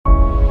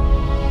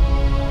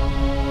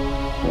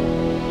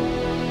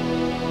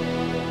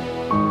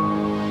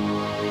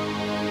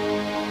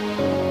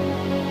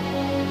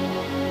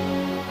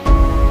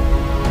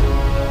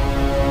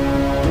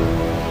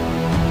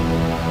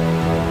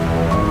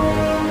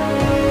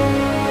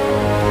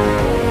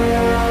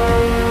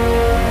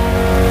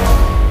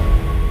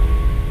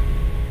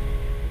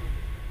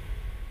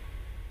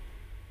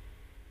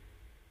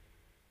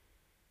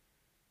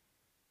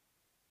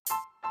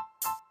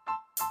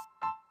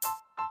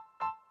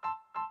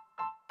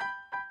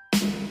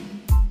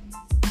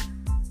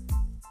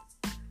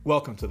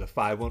Welcome to the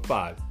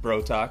 515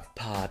 Bro Talk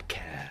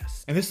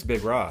Podcast. And this is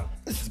Big Rob.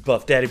 This is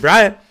Buff Daddy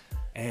Brian.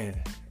 And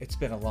it's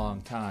been a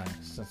long time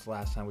since the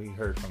last time we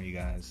heard from you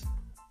guys.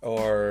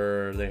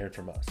 Or they heard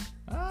from us.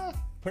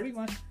 Pretty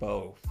much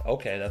both.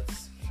 Okay,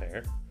 that's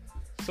fair.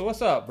 So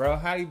what's up, bro?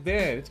 How you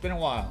been? It's been a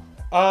while.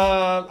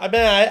 I've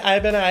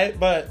been,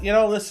 but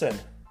listen.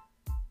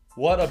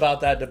 What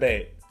about that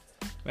debate?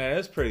 Man,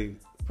 it's pretty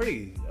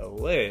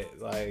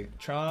lit. Like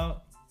Trump,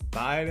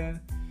 Biden,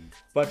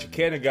 bunch of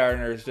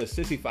kindergartners just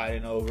sissy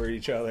fighting over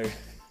each other.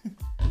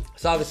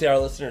 So obviously our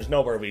listeners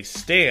know where we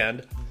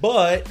stand,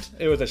 but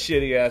it was a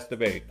shitty ass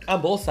debate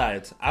on both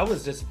sides. I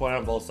was disappointed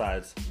on both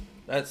sides.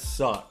 That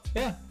sucked.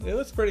 Yeah, it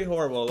was pretty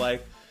horrible.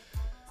 Like,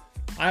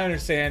 I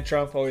understand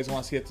Trump always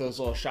wants to get those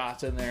little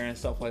shots in there and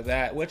stuff like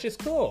that, which is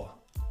cool.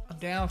 I'm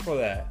down for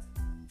that.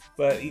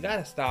 But you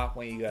gotta stop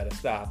when you gotta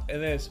stop.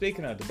 And then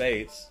speaking of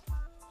debates,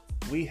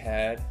 we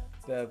had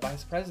the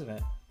vice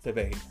president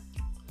debate.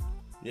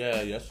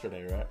 Yeah,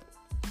 yesterday, right?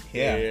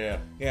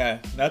 Yeah.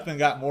 Nothing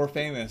got more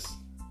famous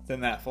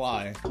than that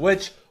fly.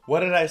 Which,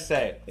 what did I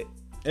say?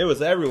 It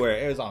was everywhere.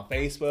 It was on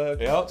Facebook,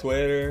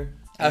 Twitter,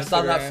 I Instagram.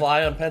 saw that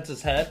fly on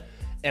Pence's head,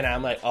 and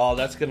I'm like, oh,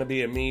 that's going to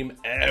be a meme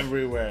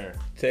everywhere.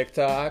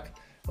 TikTok.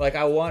 Like,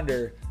 I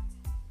wonder,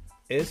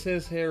 is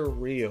his hair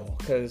real?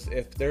 Because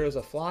if there was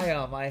a fly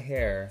on my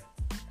hair,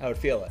 I would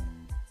feel it.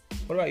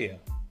 What about you?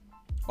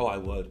 Oh, I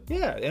would.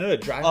 Yeah, and it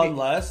would drive me.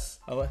 Unless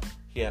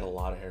he had a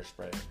lot of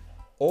hairspray.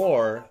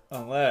 Or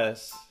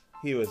unless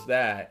he was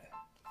that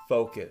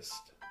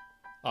focused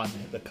on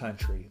the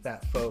country,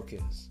 that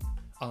focus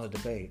on the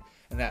debate,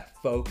 and that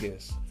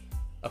focus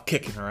of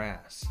kicking her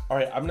ass. All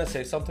right, I'm going to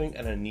say something,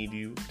 and I need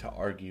you to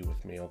argue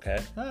with me, okay?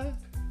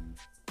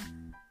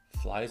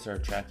 Flies are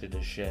attracted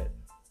to shit.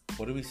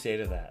 What do we say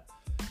to that?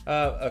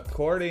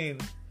 According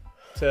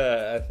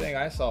to a thing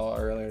I saw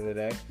earlier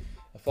today,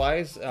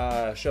 flies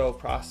show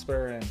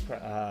prosper and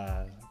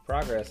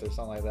progress or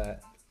something like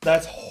that.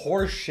 That's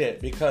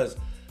horseshit, because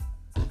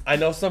I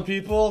know some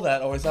people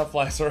that always have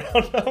flies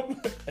around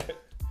them.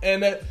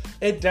 And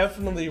it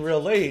definitely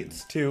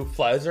relates to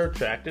flies are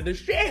attracted to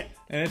shit.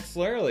 And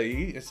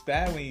it's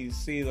bad when you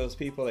see those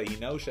people that you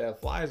know should have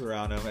flies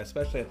around them,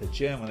 especially at the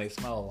gym when they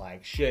smell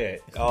like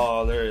shit.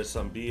 Oh, there is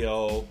some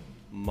BO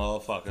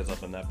motherfuckers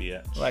up in that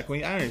bitch. Like,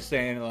 I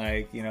understand,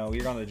 like, you're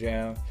going to the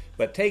gym,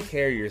 but take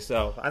care of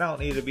yourself. I don't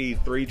need to be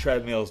 3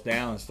 treadmills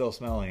down and still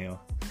smelling you.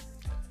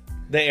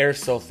 The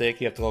air's so thick,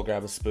 you have to go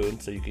grab a spoon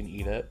so you can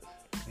eat it.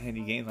 And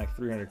you gain like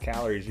 300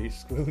 calories each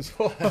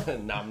spoonful.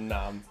 Nom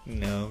nom.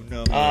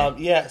 No.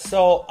 Yeah,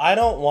 so I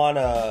don't want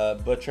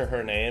to butcher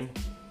her name.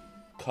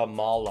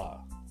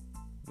 Kamala.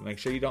 Make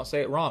sure you don't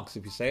say it wrong, because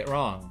if you say it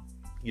wrong,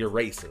 you're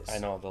racist. I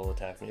know, they'll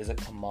attack me. Is it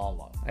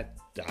Kamala?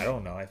 I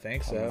don't know. I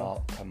think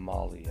so.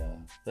 Kamalia.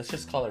 Let's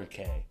just call her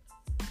K.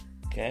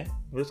 Okay?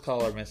 We'll just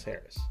call her Miss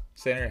Harris.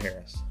 Senator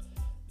Harris.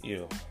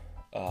 You.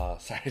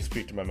 Sorry, I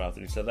speak to my mouth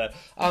when you said that.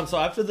 So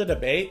after the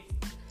debate,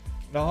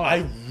 no,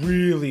 I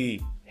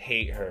really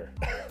hate her.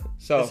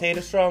 So, is hate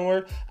a strong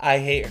word? I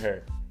hate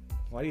her.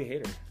 Why do you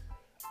hate her?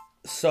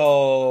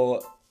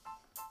 So,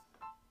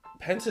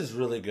 Pence is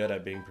really good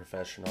at being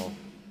professional.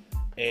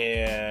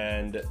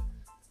 And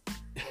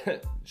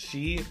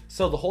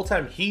so the whole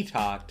time he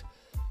talked,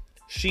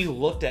 she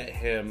looked at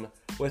him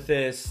with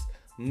this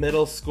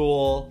middle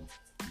school,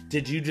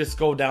 did you just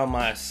go down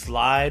my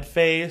slide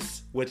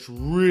face? Which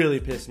really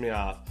pissed me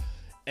off.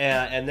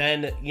 And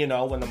then,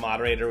 when the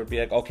moderator would be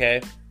like,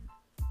 okay,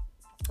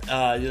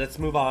 let's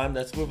move on.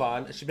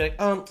 She'd be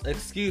like,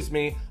 excuse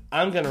me,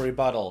 I'm going to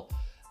rebuttal.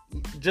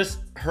 Just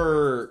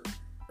her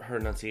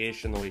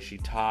enunciation, the way she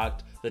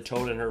talked, the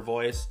tone in her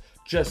voice,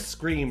 just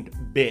screamed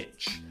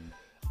bitch.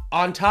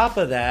 On top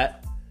of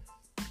that,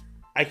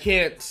 I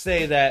can't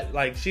say that,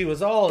 like, she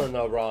was all in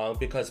the wrong,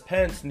 because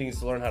Pence needs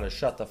to learn how to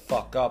shut the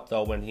fuck up,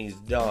 though, when he's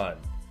done.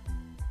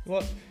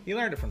 Well, he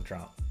learned it from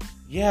Trump.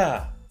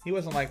 Yeah. He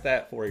wasn't like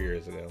that 4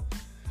 years ago.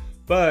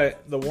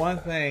 But the one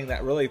thing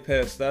that really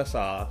pissed us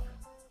off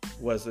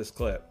was this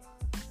clip.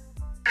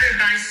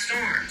 By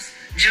storms,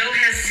 Joe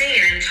has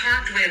seen and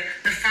talked with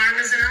the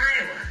farmers in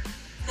Iowa,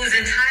 whose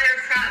entire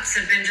crops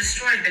have been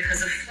destroyed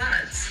because of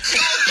floods.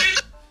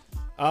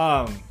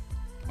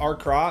 Our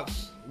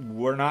crops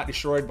were not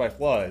destroyed by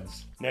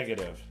floods.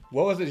 Negative.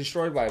 What was it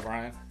destroyed by,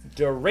 Brian?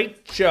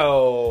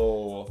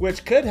 Derecho.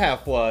 Which could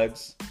have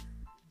floods,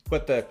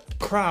 but the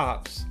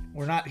crops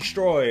were not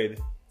destroyed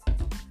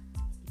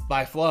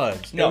by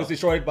floods. No. It was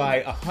destroyed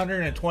by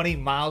 120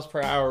 miles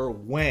per hour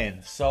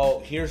wind.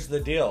 So here's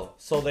the deal.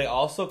 So they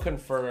also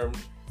confirmed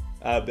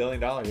 $1 billion,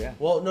 yeah.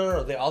 Well,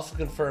 no. They also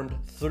confirmed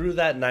through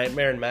that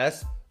nightmare and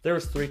mess, there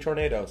was 3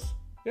 tornadoes.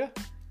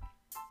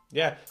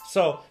 Yeah.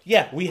 So,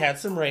 yeah, we had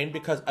some rain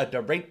because a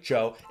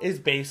derecho is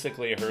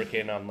basically a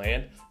hurricane on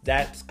land.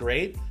 That's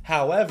great.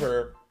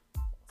 However,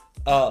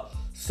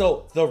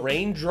 so the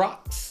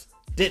raindrops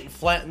didn't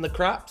flatten the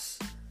crops.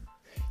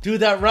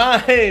 Dude, that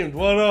rhymed.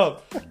 What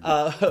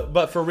up?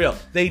 But for real,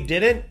 they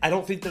didn't. I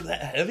don't think they're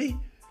that heavy.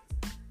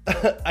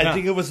 I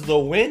think it was the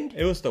wind.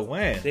 It was the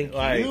wind. Thank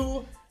like,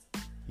 you.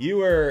 You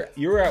were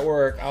at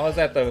work. I was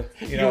at the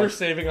You were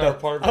saving our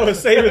apartment. I was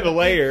saving the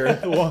layer,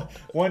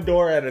 one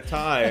door at a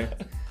time.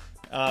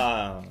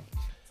 Yeah,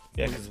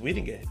 because we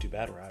didn't get hit too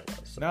bad where I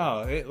was. So. No,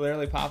 it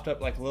literally popped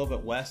up like a little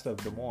bit west of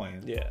Des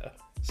Moines. Yeah.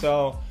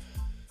 So,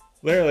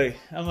 literally,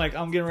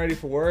 I'm getting ready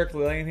for work,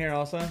 laying here, and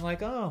all of a sudden, I'm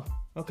like, oh,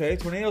 okay,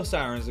 tornado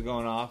sirens are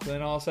going off. And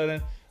then all of a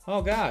sudden,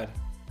 oh, God,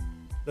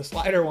 the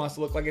slider wants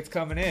to look like it's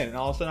coming in. And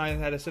all of a sudden, I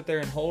had to sit there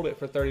and hold it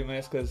for 30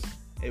 minutes because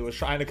it was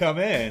trying to come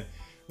in.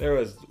 There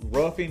was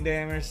roofing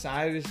damage,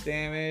 sidage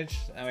damage.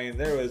 I mean,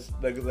 there was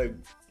the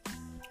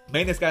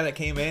maintenance guy that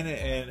came in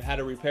and had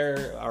to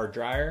repair our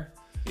dryer.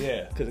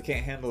 Yeah. Because it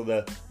can't handle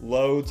the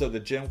loads of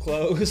the gym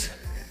clothes.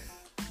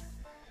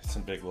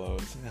 Some big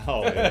loads.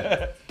 Oh,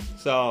 yeah.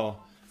 So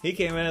he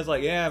came in and was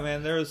like, yeah,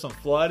 man, there was some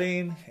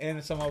flooding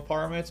in some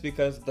apartments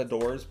because the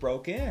doors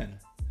broke in.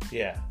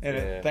 Yeah.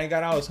 And thank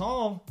God I was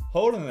home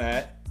holding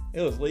that.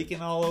 It was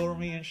leaking all over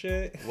me and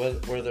shit.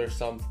 Were there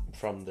some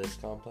from this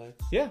complex?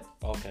 Yeah.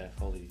 Okay.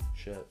 Holy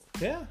shit.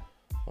 Yeah.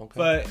 Okay.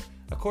 But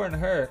according to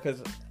her,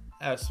 because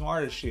as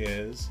smart as she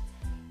is,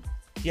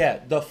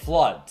 yeah, the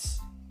floods.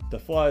 the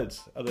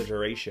floods of the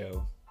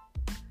derecho.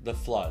 The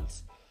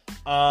floods.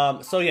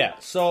 So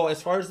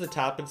as far as the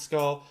topics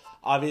go,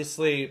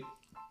 obviously,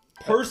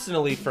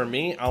 personally for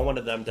me, I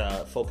wanted them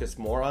to focus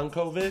more on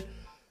COVID.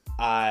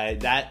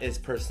 That is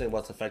personally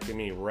what's affecting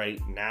me right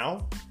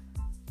now.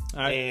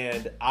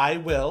 And I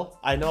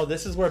know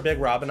this is where Big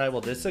Rob and I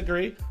will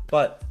disagree,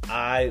 but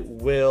I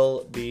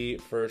will be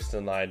first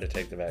in line to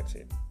take the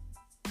vaccine.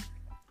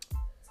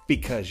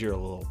 Because you're a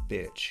little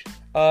bitch.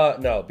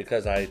 No,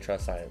 because I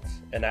trust science.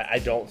 And I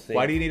don't think...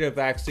 Why do you need a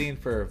vaccine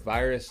for a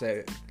virus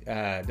that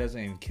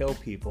doesn't even kill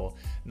people?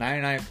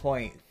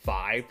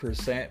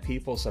 99.5%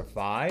 people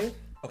survive?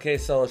 Okay,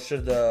 so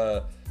should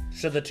the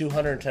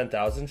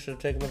 210,000 should have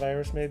taken the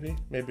virus maybe?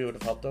 Maybe it would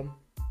have helped them?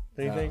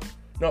 Do you think?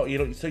 No, you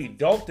don't. So you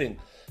don't think...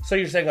 So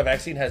you're saying a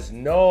vaccine has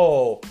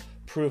no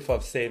proof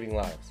of saving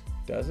lives?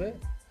 Does it?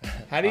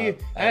 How do you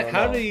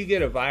how do you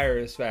get a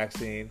virus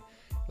vaccine?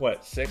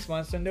 What, 6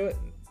 months into it?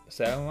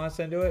 7 months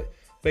into it?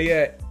 But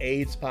yet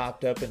AIDS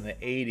popped up in the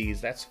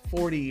 80s. That's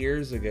 40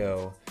 years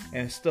ago,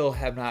 and still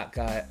have not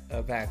got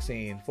a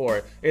vaccine for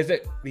it. Is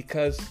it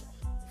because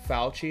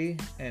Fauci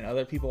and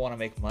other people want to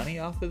make money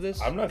off of this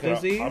disease? I'm not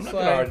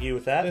going to argue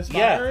with that. This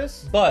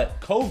virus?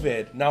 But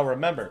COVID, now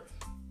remember,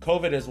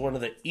 COVID is one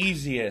of the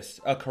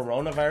easiest, a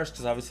coronavirus,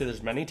 because obviously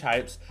there's many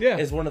types,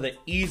 is one of the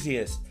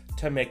easiest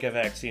to make a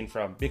vaccine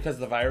from because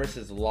the virus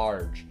is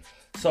large.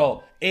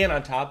 So, and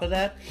on top of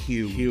that,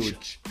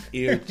 huge.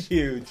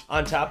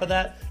 On top of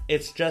that,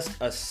 it's just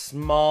a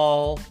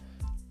small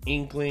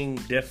inkling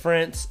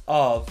difference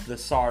of the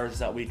SARS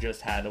that we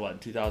just had, in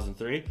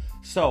 2003.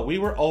 So we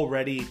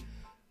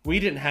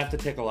didn't have to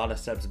take a lot of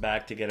steps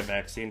back to get a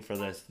vaccine for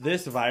this.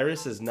 This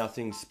virus is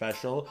nothing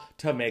special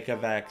to make a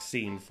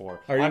vaccine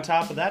for. On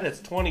top of that,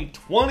 it's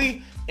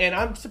 2020, and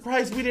I'm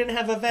surprised we didn't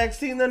have a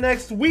vaccine the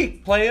next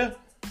week, playa.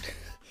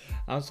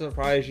 I'm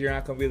surprised you're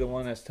not going to be the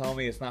one that's telling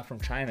me it's not from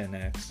China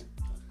next.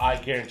 I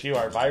guarantee you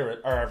our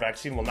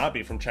vaccine will not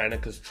be from China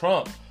because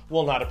Trump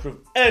will not approve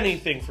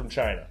anything from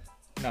China.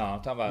 No,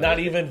 I'm talking about... Not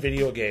even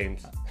video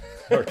games.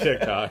 Or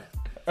TikTok.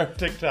 Or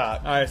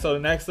TikTok. All right, so the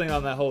next thing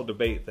on that whole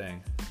debate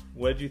thing.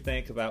 What did you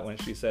think about when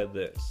she said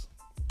this?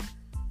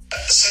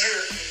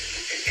 Senator,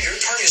 your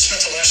party has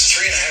spent the last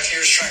 3.5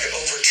 years trying to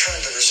overturn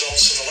the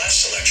results of the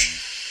last election.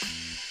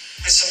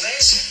 It's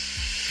amazing.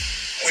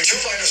 When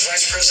Joe Biden was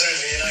vice president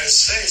of the United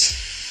States,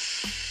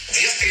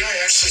 the FBI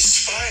actually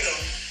spied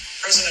on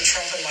President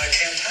Trump and my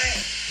campaign.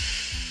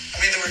 I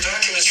mean, there were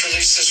documents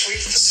released this week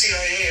that the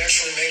CIA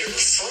actually made a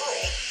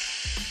referral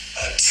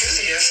to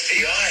the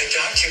FBI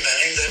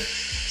documenting that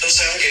those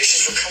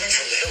allegations were coming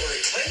from the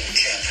Hillary Clinton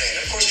campaign.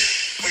 And of course,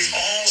 we've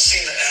all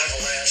seen the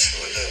avalanche,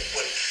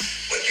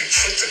 what you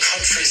put the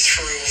country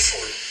through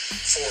for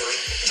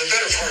the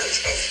better part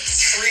of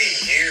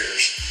 3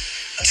 years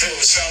until it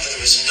was found that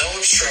there was no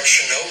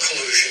obstruction, no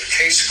collusion,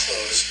 case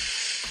closed.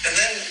 And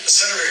then,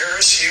 Senator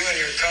Harris, you and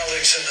your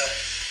colleagues in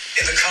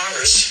the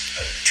Congress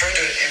tried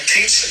to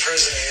impeach the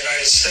President of the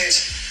United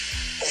States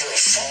over a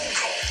phone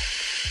call.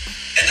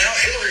 And now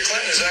Hillary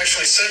Clinton has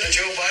actually said to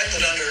Joe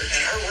Biden that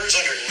in her words,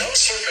 under no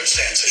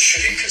circumstances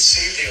should he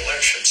concede the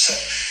election. So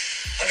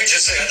let me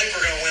just say, I think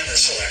we're going to win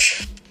this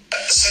election.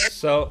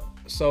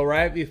 So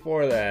right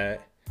before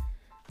that,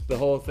 the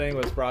whole thing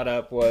was brought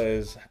up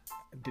was,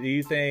 do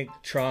you think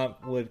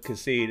Trump would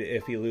concede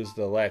if he loses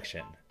the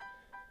election?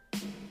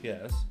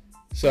 Yes.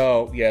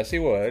 So, yes, he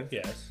would.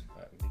 Yes.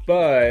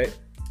 But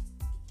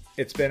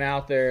it's been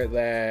out there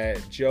that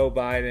Joe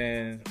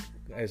Biden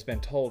has been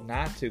told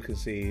not to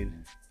concede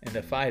and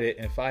to fight it.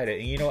 And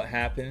you know what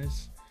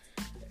happens?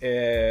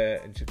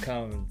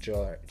 Come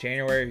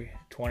January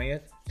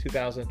 20th,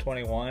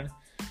 2021,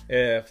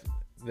 if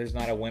there's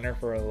not a winner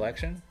for an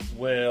election?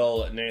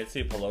 Will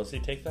Nancy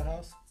Pelosi take the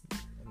House?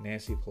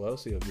 Nancy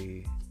Pelosi will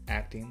be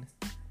acting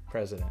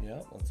president. Yeah,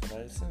 that's what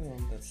I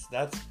assume.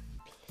 That's.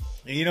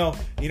 You know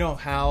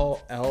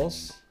how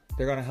else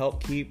they're going to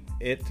help keep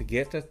it to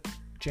get to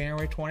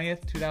January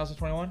 20th,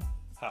 2021?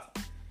 How?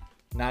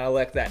 not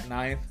elect that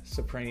 9th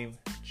Supreme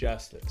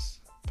Justice.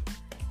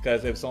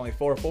 Because if it's only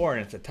 4-4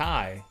 and it's a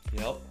tie,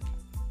 Yep.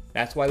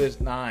 that's why there's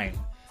 9.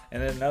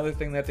 And then another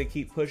thing that they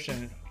keep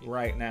pushing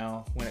right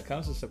now when it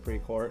comes to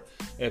Supreme Court,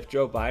 if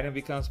Joe Biden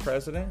becomes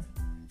president,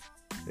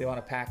 they want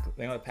to pack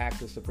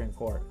the Supreme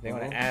Court. They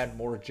want to add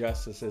more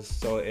justices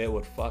so it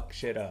would fuck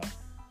shit up.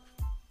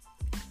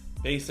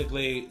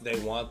 Basically, they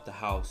want the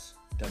House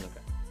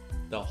Democrat.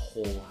 The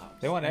whole House.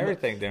 They want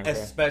everything Democrat.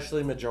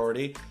 Especially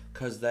majority,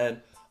 because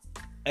then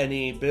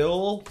any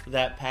bill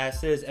that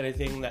passes,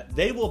 anything that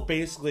they will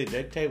basically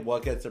dictate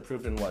what gets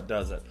approved and what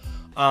doesn't.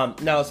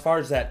 Now, as far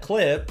as that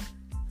clip,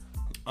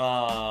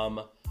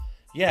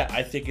 yeah,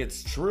 I think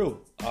it's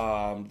true.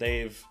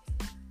 They've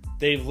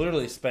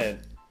literally spent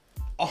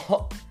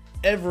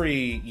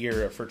every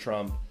year for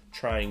Trump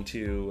trying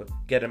to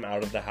get him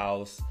out of the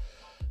House.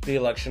 The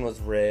election was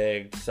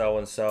rigged, so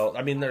and so.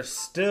 I mean, they're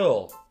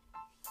still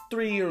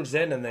 3 years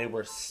in, and they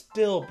were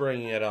still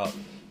bringing it up.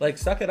 Like,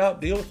 suck it up,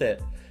 deal with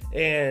it.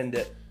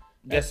 And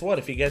guess what?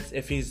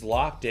 If he's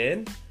locked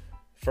in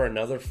for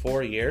another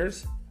 4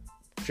 years,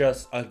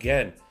 just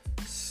again,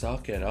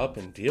 suck it up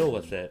and deal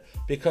with it.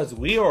 Because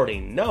we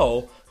already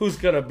know who's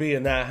gonna be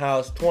in that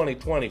House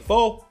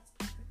 2024.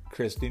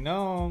 Kristi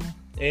Noem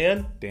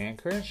And Dan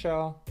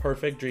Crenshaw.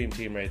 perfect dream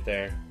team right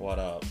there. What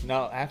up?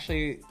 No,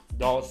 actually,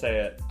 Don't say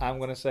it. I'm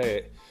going to say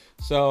it.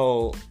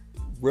 So,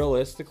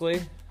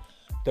 realistically,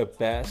 the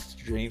best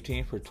dream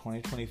team for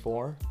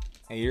 2024,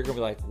 and you're going to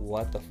be like,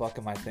 what the fuck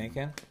am I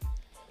thinking?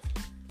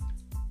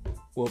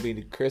 Will be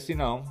Kristi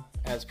Noem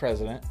as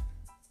president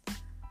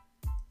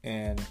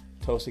and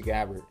Tulsi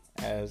Gabbard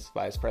as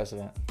vice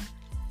president.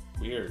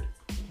 Weird.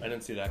 I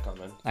didn't see that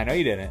coming. I know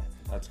you didn't,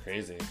 That's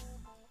crazy.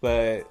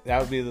 but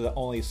that would be the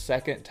only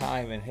second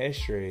time in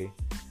history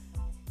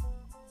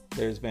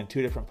there's been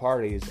two different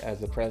parties as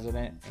the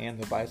president and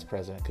the vice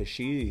president, because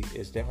she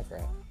is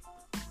Democrat.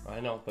 I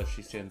know, but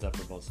she stands up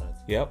for both sides.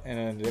 Yep, and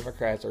then the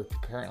Democrats are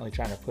currently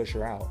trying to push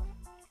her out.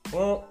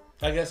 Well,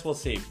 I guess we'll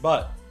see.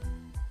 But,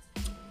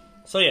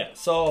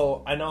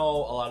 so I know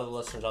a lot of the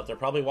listeners out there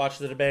probably watch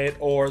the debate,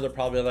 or they're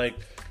probably like,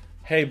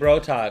 hey, Bro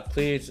Talk,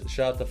 please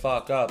shut the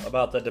fuck up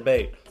about the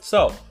debate.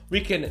 So,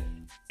 we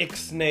can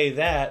ixnay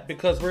that,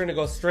 because we're going to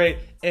go straight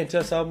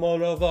into some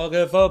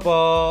motherfucking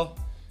football.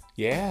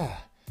 Yeah.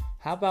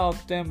 How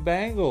about them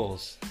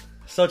Bengals?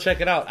 So check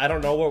it out. I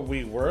don't know where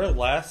we were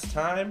last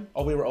time.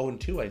 Oh, we were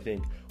 0-2, I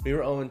think. We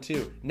were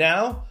 0-2.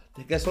 Now,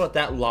 guess what?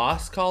 That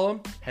loss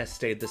column has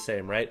stayed the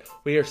same, right?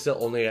 We are still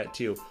only at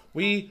 2.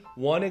 We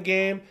won a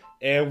game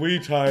and we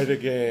tied a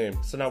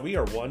game. So now we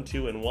are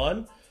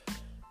 1-2-1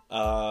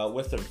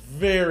 with a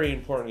very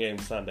important game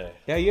Sunday.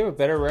 Yeah, you have a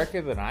better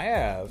record than I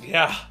have.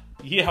 Yeah,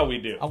 we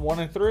do. I'm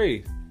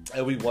 1-3.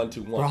 And we won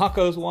 2-1.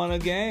 Broncos won a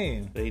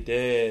game. They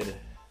did.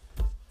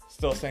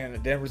 Still saying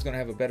that Denver's going to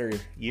have a better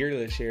year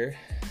this year.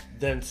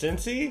 Then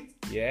Cincy?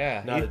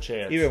 Yeah. Not a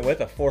chance. Even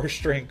with a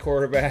 4-string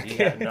quarterback.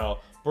 Yeah, no.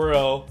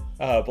 Bro.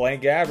 Blaine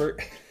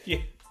Gabbert. Yeah.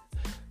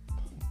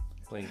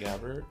 Blaine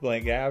Gabbert?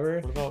 Blaine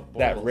Gabbert. What about Bortles?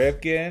 That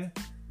Ripken.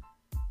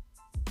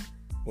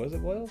 Was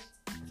it Boyles?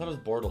 I thought it was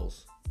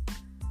Bortles.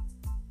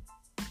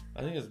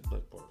 I think it's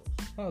Blake Bortles.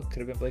 Oh, it could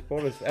have been Blake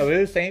Bortles. Oh, they're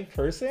the same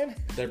person?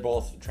 They're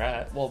both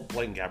trash. Well,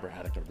 Blaine Gabbert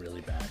had like a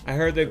really bad. I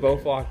heard they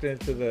both walked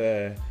into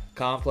the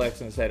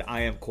complex and said,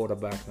 I am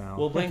quarterback now.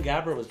 Well, Blaine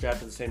Gabbert was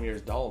drafted the same year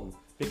as Dalton.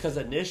 Because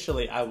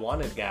initially I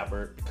wanted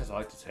Gabbert because I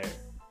liked his hair.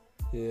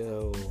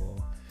 Ew.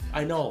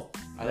 I know.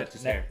 I liked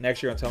his hair.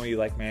 Next year, I'm telling you,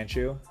 like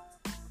Manchu.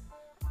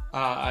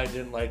 I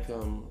didn't like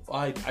him.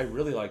 I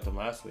really liked him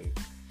last week.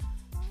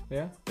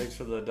 Yeah. Thanks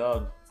for the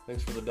dub.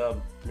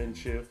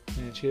 Minshew.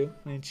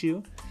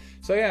 Manchu.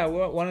 So yeah,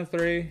 we're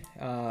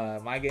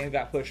 1-3. My game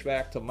got pushed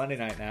back to Monday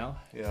night now.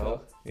 Yeah.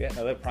 So, yeah,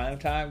 another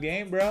primetime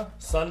game, bro.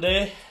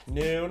 Sunday,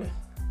 noon,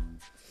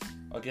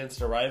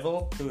 against a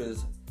rival who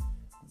is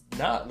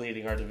not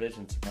leading our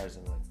division,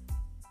 surprisingly.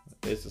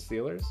 It's the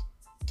Steelers.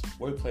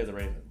 We play the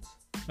Ravens.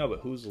 No, but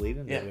who's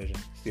leading the Yeah. division?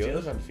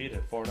 Steelers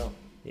undefeated, 4-0.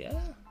 Yeah.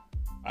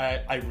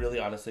 I really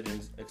honestly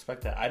didn't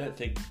expect that. I didn't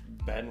think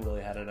Ben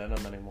really had it in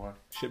him anymore.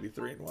 Should be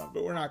 3-1,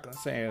 but we're not gonna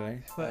say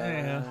anything. But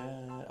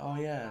anyhow. Oh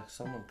yeah,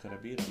 someone could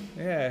have beat him.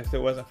 Yeah, if it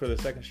wasn't for the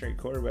second string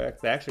quarterback,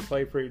 they actually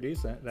played pretty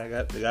decent. They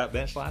got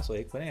benched last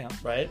week, but anyhow.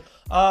 Right?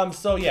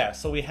 So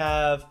we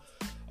have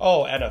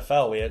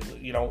NFL. We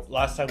had,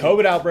 last time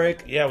COVID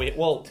outbreak. Yeah,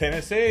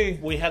 Tennessee.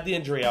 we had the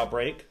injury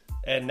outbreak,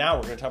 and now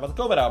we're going to talk about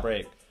the COVID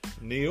outbreak.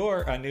 New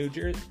York, New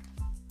Jersey,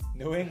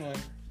 New England,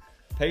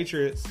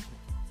 Patriots.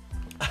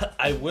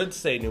 I would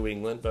say New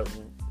England, but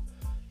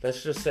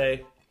let's just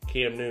say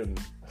Cam Newton.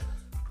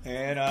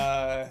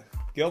 And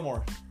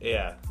Gilmore.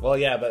 Yeah. Well,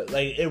 yeah, but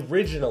like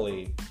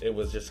originally it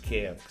was just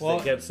Cam. 'Cause Well-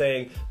 they kept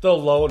saying the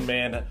lone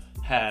man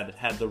had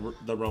the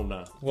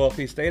Rona. Well, if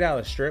he stayed out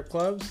of strip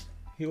clubs,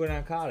 he wouldn't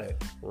have caught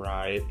it.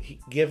 Right.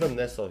 Give him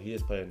this though. He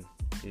is playing.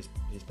 He's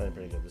playing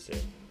pretty good this year.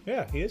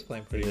 Yeah, he is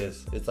playing pretty He good.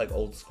 is. It's like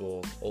old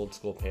school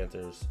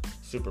Panthers.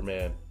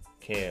 Superman.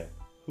 Cam.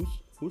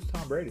 Who's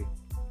Tom Brady?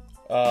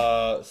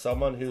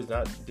 Someone who's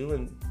not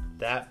doing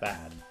that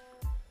bad.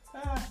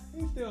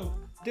 He's still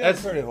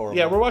That's pretty horrible.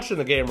 Yeah, we're watching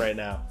the game right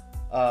now.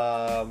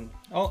 Oh,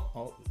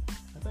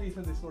 I thought you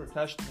said they scored a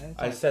touchdown.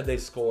 I said they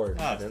scored.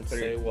 Oh, I didn't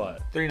say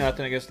what. 3-0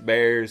 against the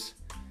Bears.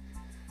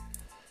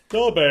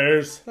 Go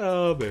Bears.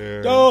 Oh,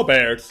 Bears. Go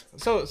Bears.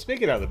 So,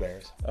 speaking of the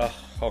Bears,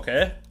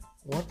 Okay.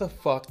 what the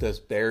fuck does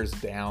Bears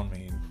down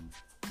mean?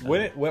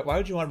 Why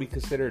would you want to be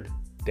considered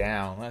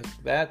down? Like,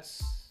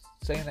 that's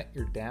saying that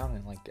you're down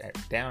and like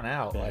down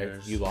out, Bears.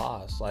 like you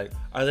lost. Like,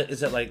 Are they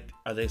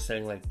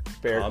saying like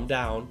Bear- calm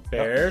down,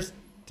 Bears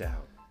down,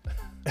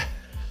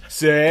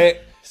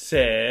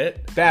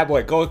 sit, bad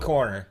boy, go to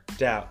corner.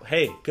 down.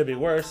 Hey, could be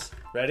worse.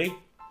 Ready?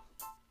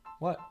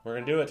 What? We're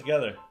gonna do it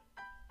together.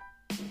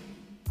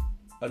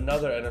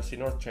 Another NFC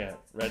North chant.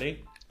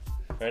 Ready?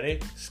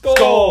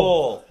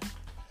 Skull.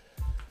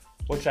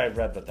 Which I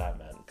read what that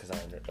meant because I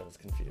was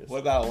confused. What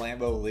about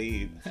Lambeau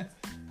lead?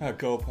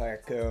 Go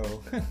Pack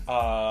go.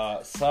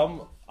 I'll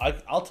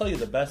tell you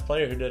the best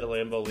player who did a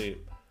Lambeau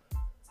leap.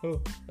 Who?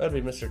 That'd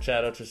be Mr.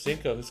 Chad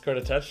Ochocinco, who scored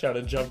a touchdown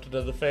and jumped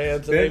into the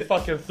fans, and Did- they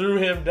fucking threw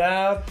him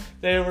down.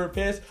 They were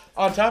pissed.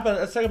 On top of it,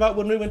 let's talk about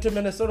when we went to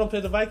Minnesota and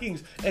played the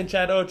Vikings, and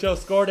Chad Ocho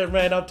scored and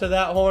ran up to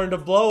that horn to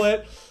blow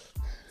it.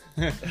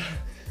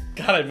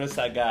 God, I miss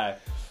that guy.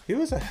 He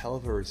was a hell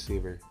of a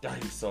receiver.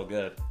 God, he's so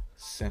good.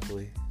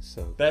 Simply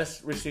so good.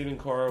 Best receiving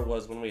core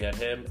was when we had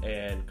him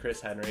and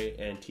Chris Henry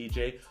and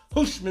TJ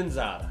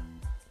Hushmanzada.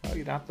 Oh,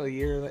 you not the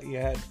year that you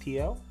had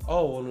TL?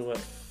 Oh, when we went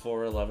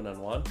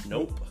 4-11-1?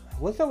 Nope.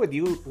 What's up with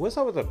you? What's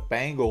up with the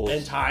Bengals?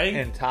 And tying?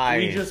 And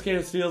tying. We just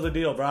can't steal the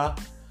deal, brah.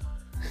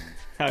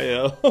 I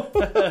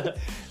know.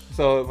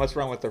 So it must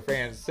run with their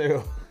fans too.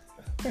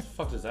 What the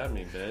fuck does that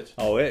mean, bitch?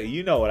 Oh,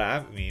 you know what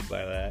I mean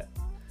by that.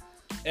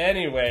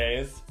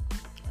 Anyways,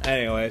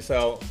 Anyway,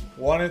 so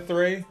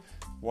 1-3,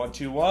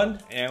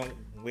 1-2-1. and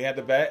we had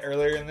the bet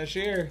earlier in this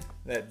year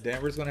that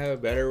Denver's going to have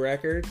a better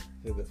record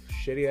than the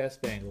shitty ass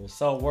Bengals.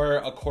 So we're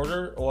a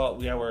quarter. Well,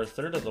 yeah, we're a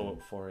third of the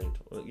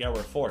 4-8. Yeah,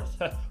 we're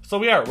fourth. So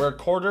we're a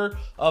quarter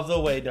of the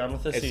way done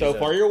with the And season. so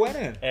far, you're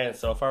winning And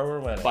so far, we're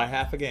winning by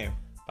half a game.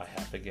 by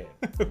half a game.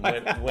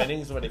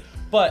 Winning's winning.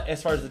 But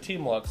as far as the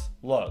team looks,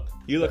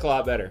 You look a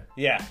lot better.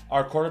 yeah,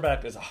 our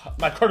quarterback is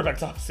my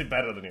quarterback's obviously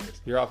better than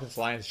yours. Your offensive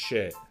line is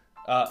shit.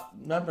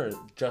 Remember,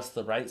 just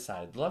the right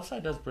side. The left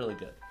side does really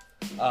good.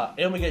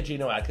 And we get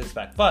Geno Atkins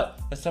back. But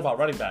let's talk about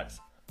running backs.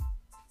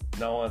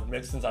 No one.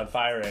 Mixon's on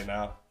fire right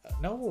now.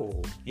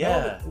 No.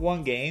 Yeah. No,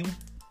 one game.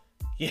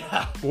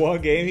 Yeah.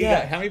 One game. He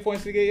Yeah. got, how many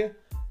points did he get you?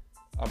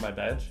 On my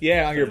bench?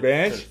 Yeah, on your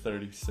bench.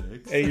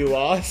 36. And you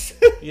lost?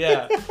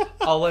 Yeah.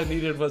 All I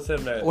needed was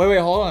him there. Wait,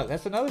 hold on.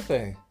 That's another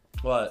thing.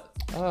 What?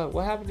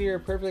 What happened to your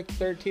perfect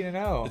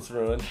 13-0? It's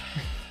ruined.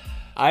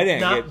 I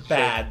didn't Not get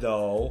bad,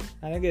 though.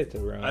 I didn't get to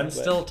ruin. I'm but-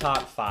 still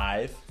top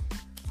 5.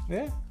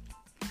 Yeah.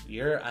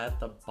 You're at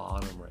the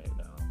bottom right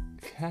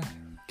now.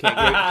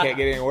 Can't get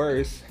any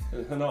worse.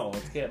 No,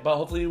 it can't. But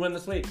hopefully you win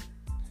this week.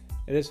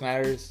 It just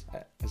matters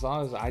as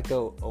long as I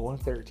go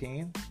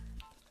 0-13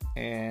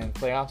 and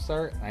playoffs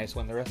start and I just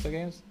win the rest of the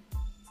games.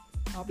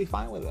 I'll be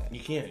fine with it. You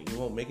can't. You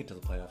won't make it to the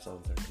playoffs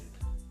on 13.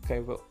 Okay,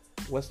 but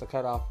what's the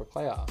cutoff for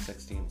playoffs?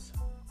 6 teams.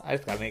 I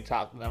just gotta make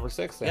top number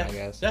 6 then, Yeah, I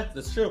guess. Yeah,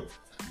 that's true.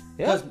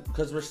 Yeah.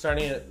 Because we're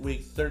starting at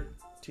week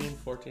 13,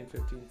 14,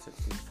 15,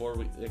 16, 4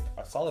 weeks. Like,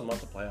 a solid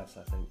month of playoffs,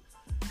 I think,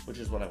 which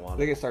is what I I wanted.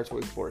 think it starts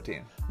week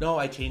 14. No,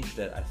 I changed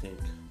it, I think.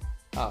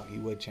 Oh, you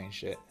would change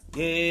shit.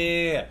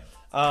 Yeah.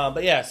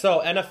 But yeah,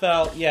 so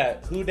NFL, yeah,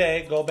 who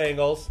day, go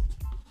Bengals.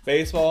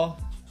 Baseball,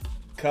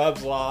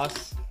 Cubs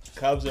lost.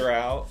 Cubs are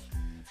out.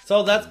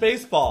 So that's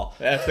baseball.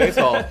 That's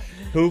baseball.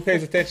 Who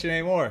pays attention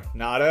anymore?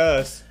 Not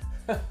us.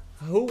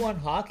 Who won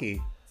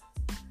hockey?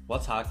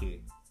 What's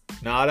hockey?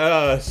 Not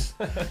us.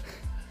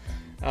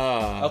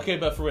 Okay,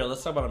 but for real,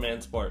 let's talk about a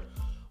man sport.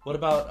 What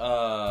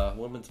about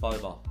women's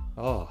volleyball?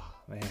 Oh,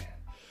 man.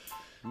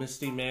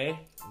 Misty May,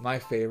 My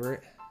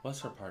favorite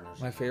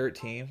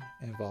team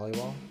in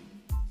volleyball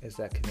is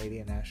that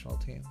Canadian national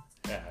team.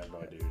 Yeah, I have no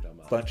idea who you're talking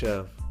about. Bunch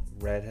of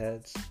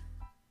redheads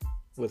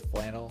with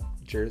flannel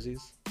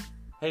jerseys.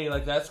 Hey, you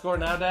like that score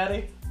now,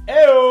 Daddy?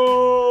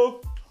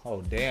 Ew!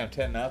 Oh, damn,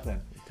 10-0.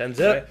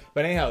 10-0.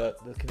 But anyhow,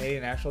 the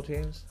Canadian national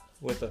teams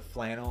with the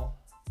flannel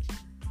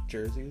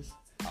jerseys.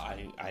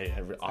 I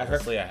haven't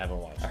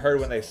watched. I heard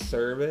when they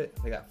serve it,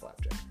 they got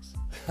flapjacks.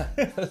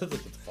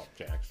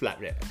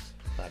 Flapjacks.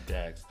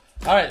 Flapjacks.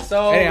 All right,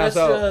 so Anyhow,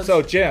 let's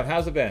so Jim,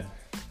 how's it been?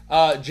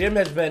 Jim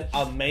has been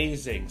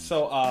amazing.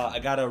 So I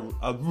got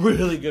a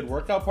really good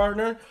workout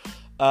partner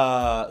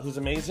who's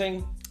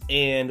amazing,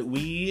 and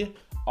we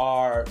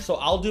are. So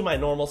I'll do my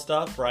normal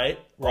stuff, right?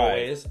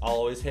 Always, I'll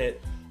always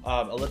hit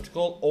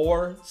elliptical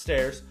or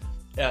stairs.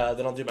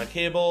 Then I'll do my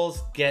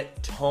cables,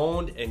 get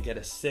toned, and get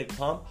a sick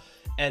pump,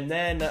 and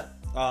then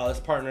this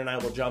partner and I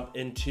will jump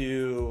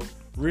into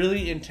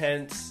really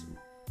intense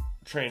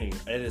training.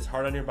 It is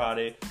hard on your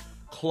body.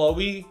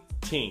 Chloe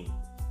Ting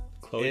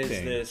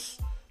is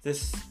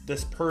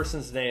this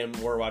person's name.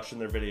 We're watching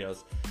their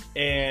videos,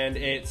 and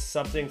it's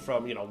something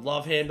from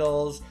love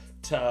handles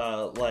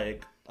to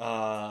like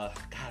God,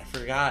 I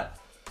forgot,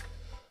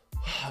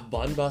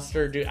 bun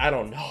buster, dude. I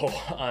don't know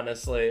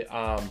honestly.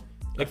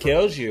 It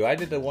kills you. I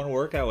did the one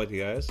workout with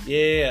you guys.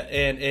 Yeah,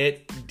 and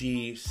it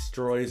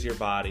destroys your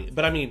body.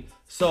 But I mean,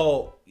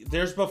 so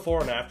there's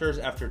before and afters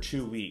after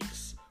 2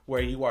 weeks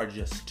where you are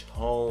just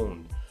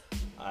toned.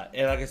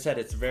 And like I said,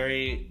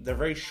 they're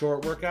very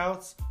short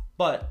workouts,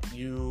 but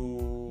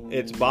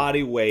it's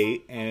body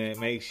weight and it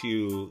makes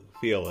you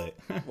feel it.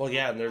 Well,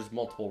 yeah, and there's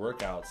multiple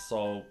workouts,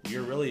 so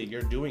you're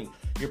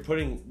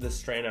putting the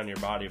strain on your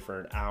body for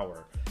an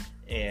hour,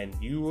 and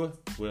you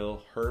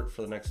will hurt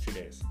for the next 2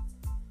 days.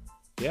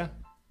 Yeah.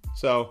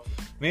 So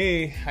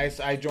me,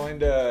 I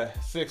joined a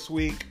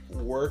 6-week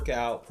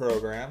workout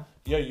program.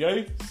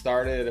 Yay.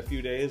 Started a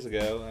few days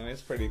ago. I mean,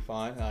 it's pretty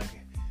fun. Like,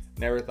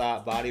 never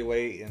thought body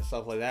weight and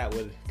stuff like that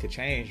could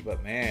change,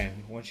 but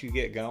man, once you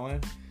get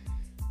going,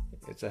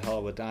 it's a hell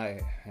of a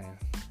diet. Man.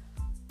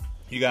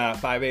 You got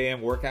 5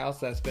 a.m. workouts.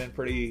 That's been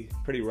pretty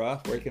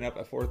rough. Waking up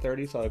at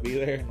 4:30, so I'll be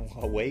there and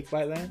awake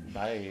by then.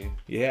 Bye.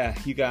 Yeah,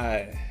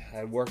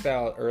 I worked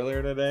out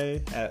earlier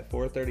today at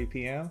 4:30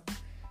 p.m.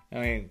 I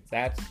mean,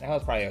 that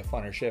was probably a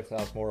funner shift. I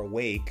was more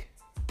awake,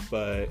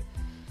 but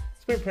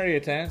it's been pretty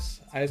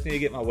intense. I just need to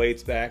get my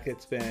weights back.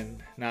 It's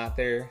been not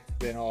there.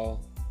 Been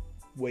all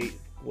weight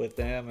with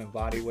them and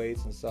body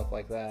weights and stuff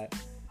like that.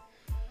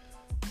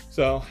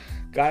 So,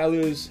 gotta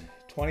lose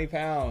 20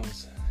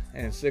 pounds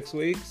in 6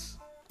 weeks,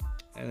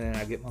 and then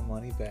I get my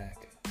money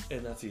back.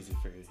 And that's easy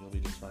for you. You'll be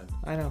just fine.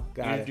 I know.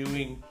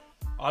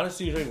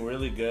 Honestly, you're doing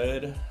really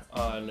good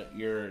on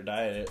your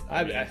diet.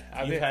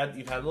 You've had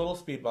little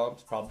speed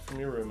bumps, probably from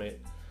your roommate.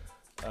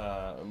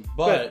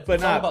 But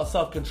it's all about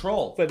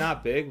self-control. But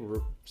not big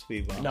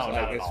speed bumps. No, not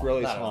at it's all.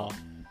 really Not small.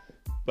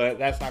 But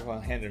that's not going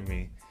to hinder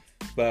me.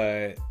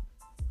 But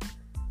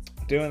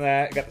doing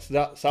that, got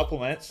the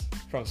supplements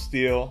from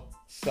Steel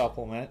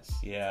Supplements.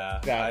 Yeah,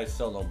 I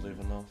still don't believe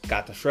in those.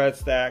 Got the shred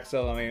stack,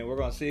 so I mean, we're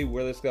going to see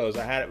where this goes.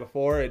 I had it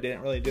before, it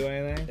didn't really do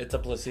anything. It's a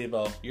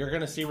placebo. You're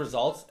going to see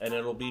results, and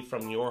it'll be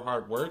from your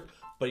hard work,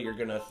 but you're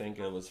going to think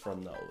it was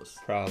from those.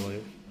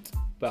 Probably.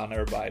 But I'll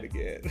never buy it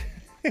again.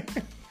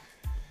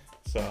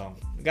 So,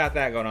 got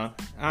that going on.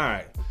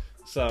 Alright,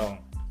 so,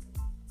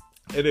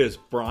 it is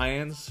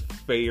Brian's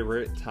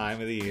favorite time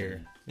of the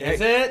year.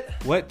 Is it?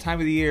 What time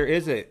of the year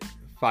is it?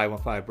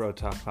 515 Bro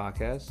Talk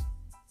Podcast.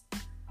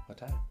 What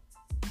time?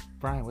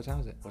 Brian, what time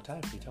is it? What time?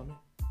 Can you tell me?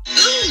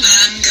 Oh,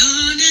 I'm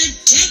gonna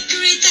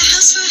decorate the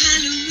house for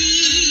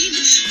Halloween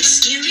with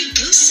scary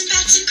ghosts and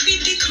bats and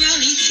creepy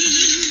crawly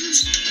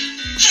themes.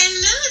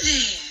 Hello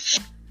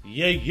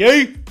there.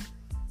 Yay!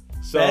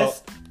 So,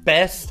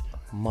 Best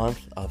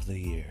month of the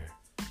year.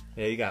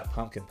 yeah, you got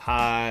pumpkin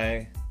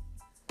pie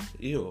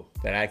Ew.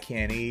 that I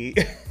can't eat.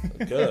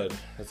 Good.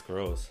 That's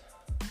gross.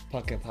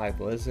 Pumpkin pie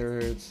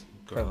blizzards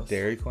from Gross.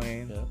 Dairy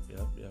Queen.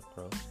 Yep.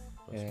 Gross.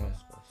 Yeah.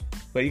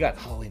 But you got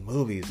Halloween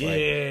movies like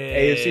Yeah.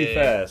 AFC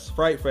Fest,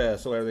 Fright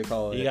Fest, whatever they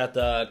call it. You got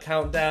the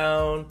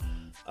countdown,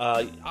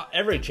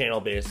 every channel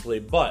basically,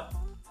 but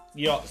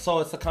so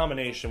it's a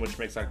combination which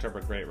makes October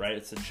great, right?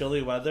 It's the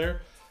chilly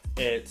weather,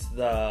 it's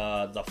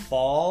the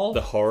fall.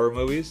 the horror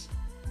movies.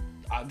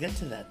 I'll get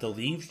to that. The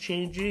leaves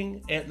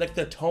changing and like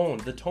the tone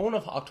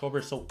of October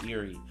is so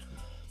eerie,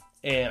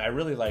 and I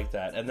really like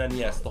that. And then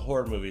yes, the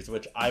horror movies,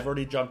 which I've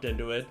already jumped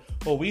into it.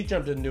 Well, we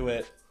jumped into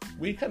it.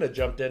 We kind of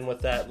jumped in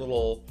with that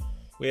little.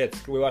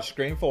 We watched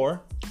Scream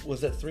 4.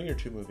 Was it 3 or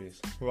 2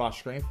 movies? We watched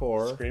Scream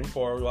 4. Scream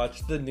 4. We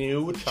watched the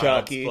new Child's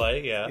Chucky.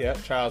 Play. Yeah.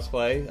 Yep, Child's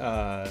Play.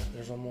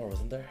 There's one more,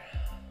 wasn't there?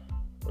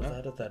 Was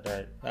that at that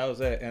night? That was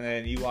it. And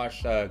then you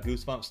watched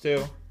Goosebumps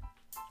 2.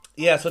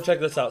 Yeah, so check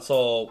this out.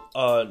 So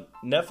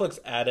Netflix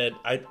added,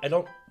 I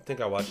don't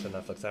think I watched it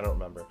on Netflix, I don't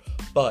remember.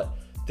 But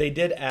they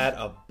did add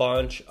a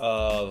bunch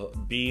of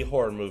B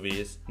horror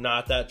movies.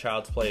 Not that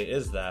Child's Play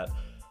is that,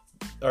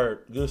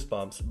 or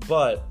Goosebumps.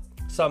 But,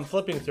 so I'm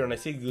flipping through and I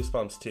see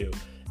Goosebumps 2.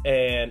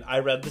 And I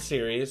read the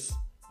series.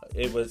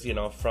 It was,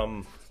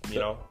 from,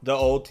 The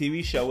old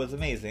TV show was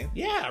amazing.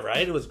 Yeah,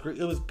 right? It was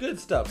good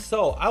stuff.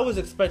 So I was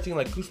expecting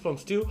like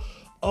Goosebumps 2.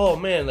 Oh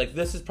man, like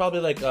this is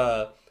probably like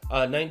a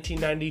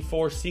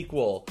 1994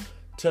 sequel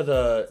to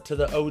the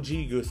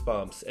OG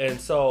Goosebumps. And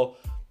so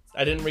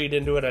I didn't read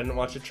into it. I didn't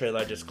watch the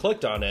trailer. I just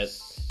clicked on it,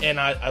 and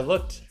I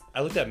looked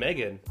at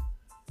Megan,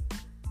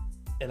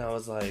 and I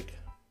was like,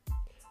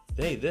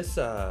 "Hey, this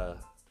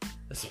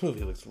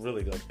movie looks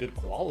really good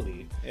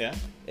quality." Yeah.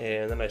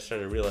 And then I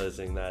started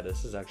realizing that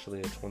this is actually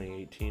a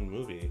 2018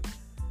 movie,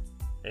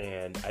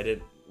 and I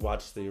didn't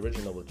watch the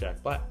original with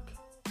Jack Black.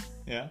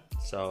 Yeah.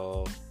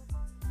 So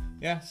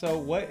Yeah, so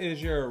what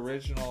is your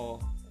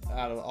original,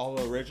 out of all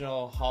the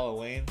original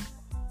Halloween,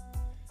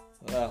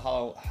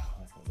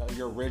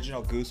 your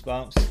original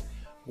Goosebumps,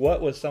 what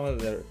was some of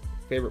the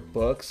favorite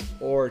books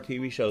or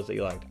TV shows that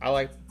you liked? I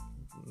liked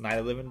Night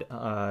of the Living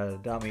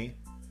Dummy.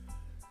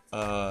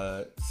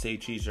 Say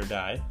Cheese or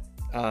Die.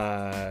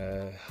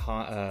 The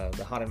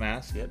Haunted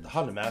Mask. Yeah, The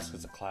Haunted Mask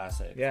is a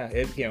classic. Yeah,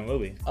 it became a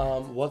movie.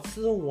 What's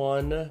the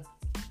one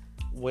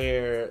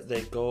where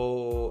they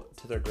go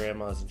to their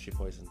grandma's and she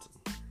poisons them?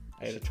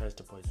 She tries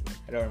to poison them.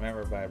 I don't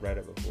remember, but I read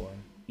it before.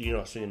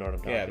 So you know what I'm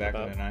talking about? Yeah, back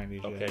in the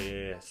 90s.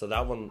 Okay, yeah. So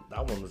that one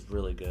was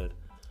really good.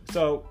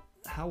 So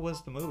How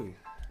was the movie?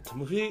 The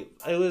movie,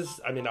 it was,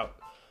 I mean,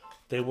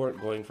 they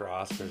weren't going for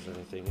Oscars or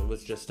anything. It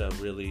was just a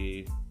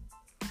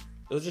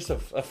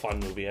fun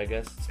movie, I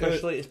guess.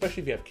 Especially if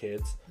you have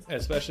kids.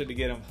 Especially to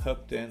get them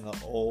hooked in the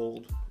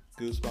old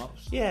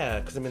Goosebumps. Yeah,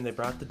 because, I mean, they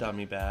brought the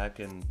dummy back,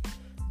 and,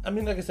 I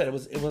mean, like I said,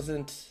 it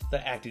wasn't,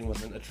 the acting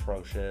wasn't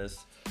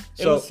atrocious.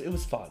 It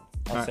was fun.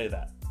 I'll say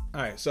that.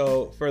 All right,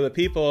 so for the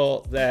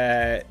people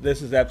that,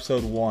 this is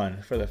episode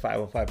 1 for the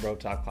 505 Bro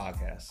Talk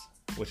podcast,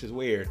 which is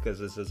weird because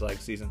this is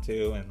like season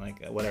 2 and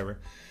like whatever.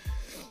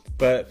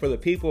 But for the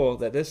people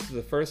that this is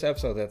the first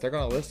episode that they're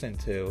going to listen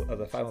to of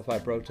the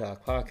 505 Bro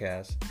Talk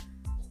podcast,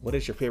 what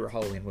is your favorite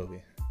Halloween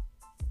movie?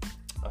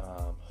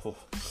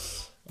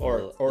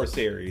 Or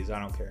series, I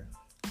don't care.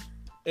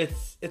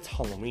 It's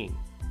Halloween.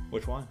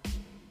 Which one?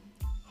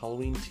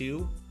 Halloween 2,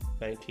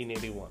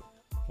 1981.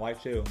 Why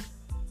 2?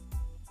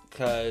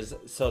 Because,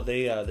 so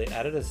they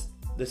added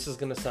this is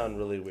going to sound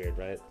really weird,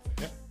 right?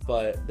 Yeah.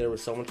 But there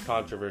was so much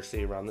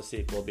controversy around the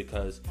sequel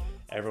because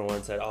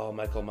everyone said, oh,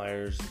 Michael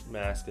Myers'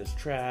 mask is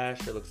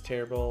trash, it looks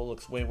terrible, it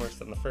looks way worse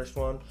than the first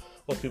one.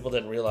 What people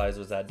didn't realize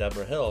was that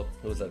Deborah Hill,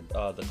 who was the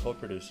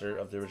co-producer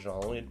of the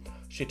original Halloween,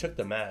 she took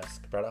the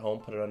mask, brought it home,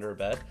 put it under her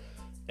bed,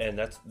 and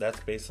that's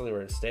basically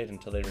where it stayed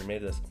until they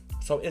remade this.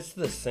 So it's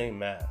the same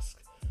mask.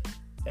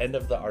 End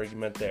of the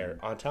argument there.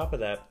 On top of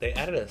that, they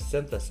added a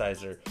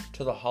synthesizer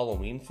to the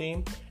Halloween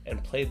theme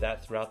and played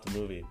that throughout the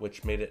movie,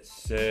 which made it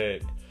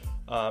sick.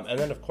 And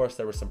then, of course,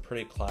 there were some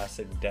pretty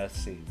classic death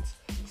scenes.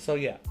 So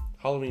yeah,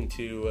 Halloween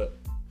 2,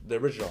 the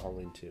original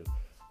Halloween 2,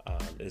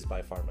 is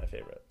by far my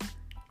favorite.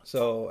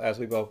 So, as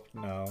we both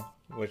know,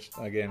 which,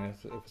 again,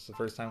 if it's the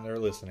first time they're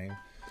listening,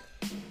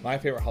 my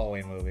favorite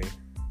Halloween movie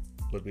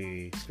would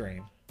be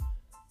Scream.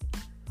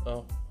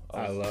 Oh.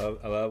 I love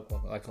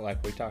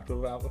like we talked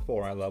about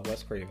before, I love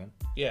Wes Craven.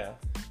 Yeah.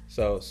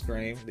 So,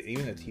 Scream,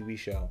 even the TV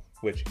show,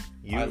 which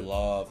I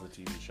love the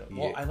TV show. Yeah.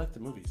 Well, I like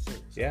the movies, too.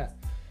 So. Yeah.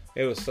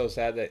 It was so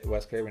sad that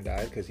Wes Craven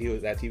died because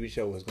that TV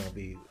show was going to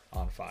be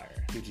on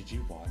fire. Dude, did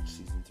you watch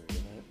season 3 of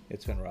it?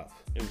 It's been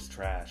rough. It was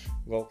trash.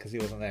 Well, because he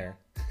wasn't there.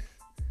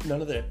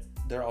 None of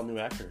they're all new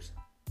actors.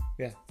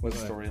 Yeah. The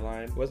Wasn't there.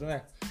 storyline. Wasn't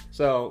there.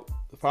 So,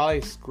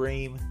 probably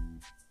Scream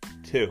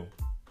 2.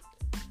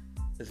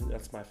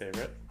 That's my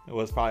favorite. It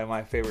was probably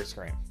my favorite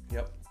Scream.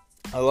 Yep.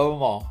 I love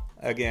them all.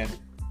 Again,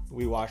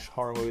 we watched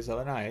horror movies the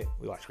other night.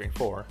 We watched Scream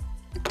 4.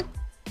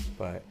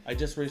 But I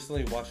just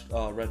recently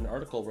read an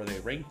article where they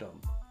ranked them.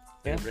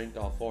 They ranked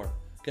all 4.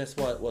 Guess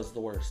what was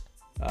the worst?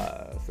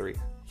 3.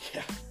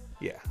 Yeah.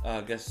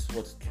 Yeah. Guess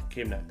what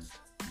came next?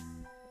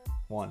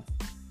 1.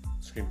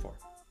 Scream 4.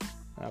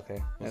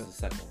 Okay. Was the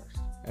second worst.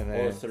 And Or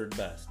then third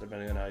best,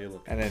 depending on how you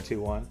look at and it. then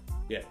 2-1.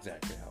 Yeah,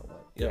 exactly how it went.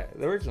 Yeah, Yep.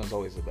 the original's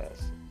always the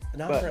best.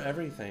 Not But- for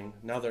everything.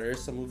 Now there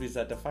is some movies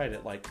that defied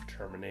it, like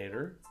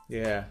Terminator.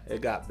 Yeah,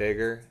 it got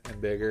bigger and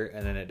bigger,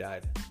 and then it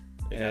died.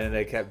 And then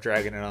they kept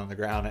dragging it on the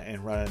ground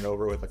and running it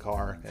over with a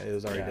car. It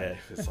was already dead.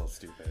 It's so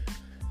stupid.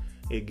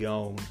 It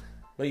gone.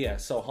 But yeah,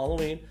 so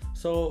Halloween.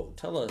 So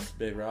tell us,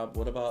 Big Rob,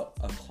 what about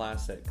a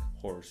classic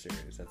horror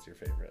series that's your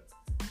favorite?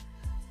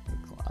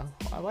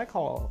 I like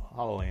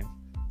Halloween.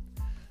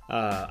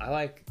 I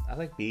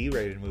like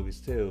B-rated movies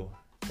too.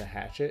 The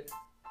Hatchet.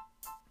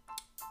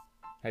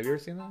 Have you ever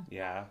seen that?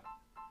 Yeah.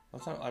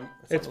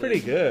 It's pretty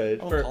good.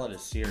 I wouldn't call it a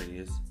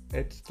series.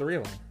 It's 3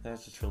 of them.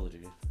 That's a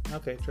trilogy.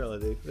 Okay,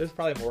 trilogy. There's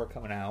probably more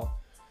coming out.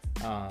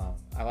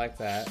 I like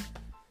that.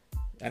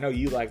 I know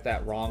you like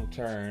that Wrong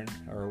Turn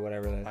or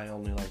whatever. I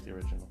only like the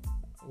original.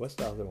 What's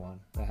the other one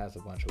that has a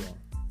bunch of them?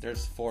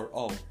 There's 4.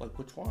 Oh, like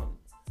which one?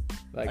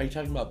 Like, Are you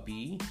talking about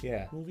B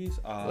yeah, movies?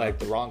 like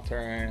the Wrong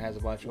Turn has a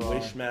bunch of them.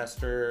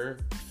 Wishmaster,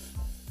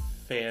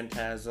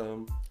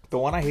 Phantasm, The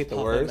one I hate the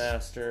Puppet worst.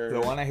 Master. The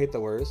one I hate the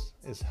worst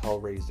is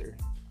Hellraiser.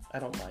 I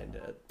don't mind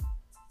it.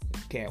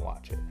 Can't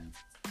watch it.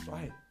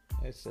 Why?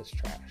 It's just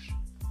trash.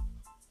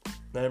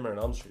 Nightmare on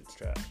Elm Street's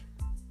trash.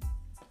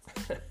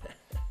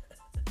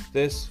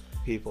 This,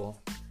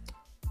 people,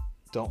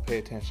 don't pay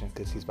attention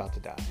because he's about to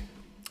die.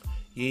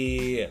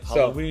 Yeah. So-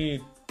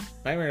 Halloween.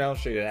 Nightmare on Elm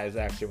Street is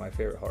actually my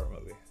favorite horror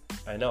movie.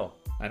 I know.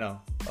 I know.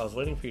 I was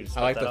waiting for you to I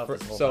spell like that the out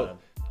first. this whole So,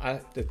 time.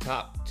 the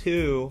top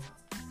 2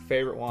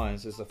 favorite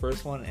ones is the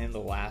first one and the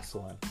last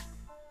one.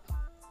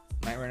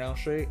 Nightmare on Elm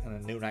Street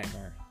and a New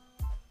Nightmare.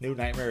 New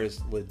Nightmare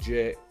is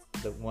legit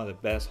one of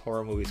the best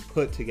horror movies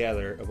put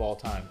together of all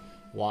time.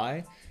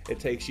 Why? It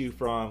takes you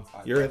from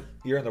you're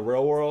in the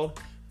real world,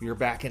 you're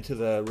back into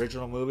the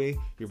original movie,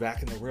 you're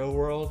back in the real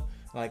world.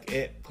 Like,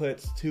 it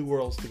puts 2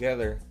 worlds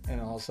together,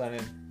 and all of a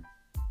sudden,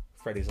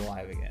 Freddy's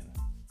alive again.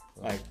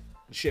 Like,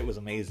 shit was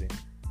amazing.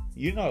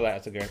 You know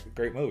that's a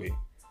great movie.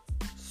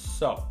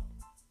 So,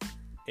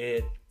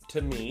 it,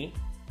 to me,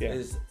 Yeah.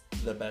 is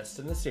the best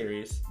in the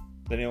series.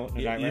 The new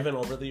Nightmare. Even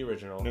over the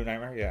original. New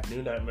Nightmare, yeah.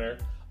 New Nightmare.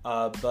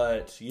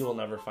 But you will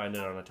never find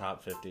it on a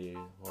top 50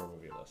 horror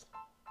movie list.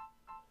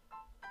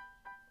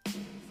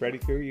 Freddy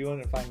Krueger, you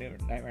wouldn't find New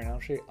Nightmare on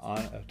Elm Street on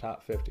a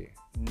top 50.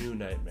 New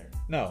Nightmare.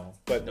 No,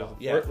 but No,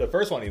 the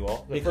first one you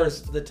will.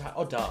 Because the top,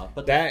 oh duh.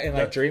 But That and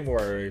like the- Dream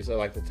Warriors are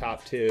like the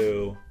top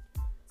 2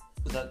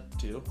 Is that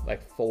 2?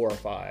 Like 4 or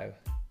 5.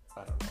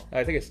 I don't know.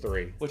 I think it's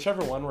 3.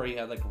 Whichever one where he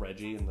had like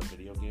Reggie in the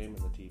video game and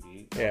the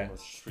TV. That Yeah. one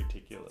was just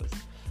ridiculous.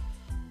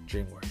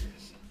 Dream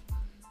Warriors.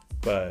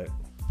 But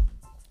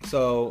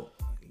so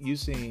you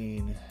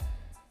seen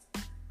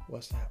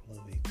what's that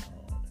movie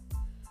called?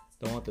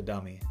 The one with the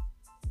dummy.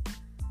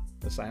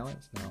 The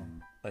Silence?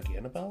 Like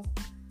Annabelle?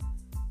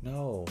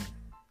 No.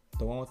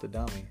 The one with the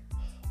dummy.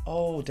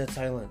 Oh, Dead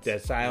Silence.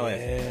 Dead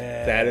Silence.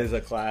 Yeah. That is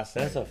a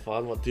classic. That's a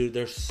fun one. Dude,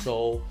 there's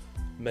so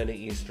many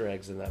Easter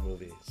eggs in that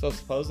movie. So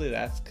supposedly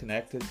that's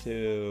connected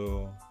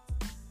to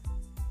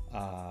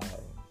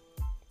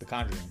The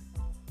Conjuring.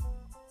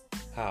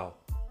 How?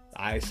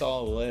 I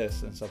saw a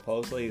list, and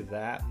supposedly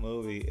that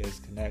movie is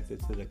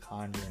connected to The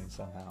Conjuring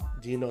somehow.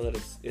 Do you know that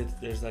it's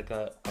there's like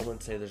a, I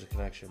wouldn't say there's a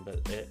connection, but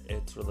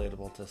it's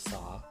relatable to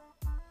Saw.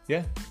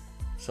 Yeah.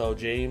 So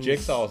James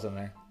Jigsaw's in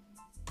there.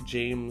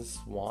 James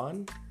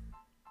Wan,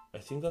 I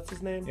think that's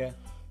his name. Yeah.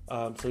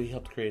 So he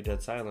helped create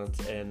Dead Silence,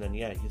 and then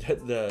he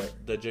did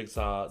the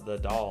Jigsaw, the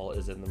doll,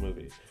 is in the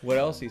movie. What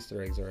else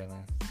Easter eggs are in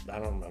there? I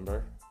don't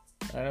remember.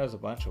 I know there's a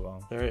bunch of them.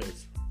 There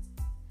is.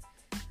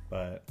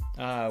 But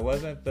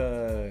wasn't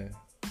the,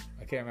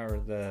 I can't remember,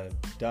 the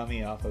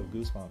dummy off of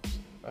Goosebumps.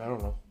 I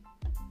don't know.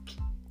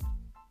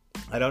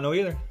 I don't know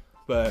either.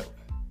 But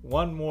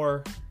one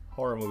more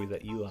horror movie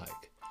that you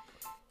like.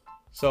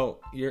 So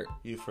You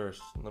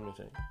first. Let me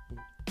think.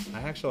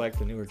 I actually like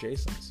the newer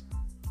Jasons.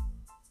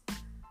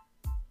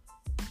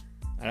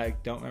 I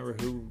don't remember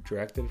who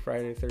directed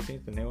Friday the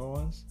 13th, the newer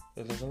ones.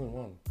 There's only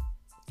one.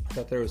 I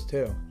thought there was 2.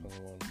 Only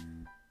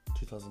one.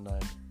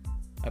 2009.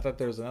 I thought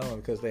there was another one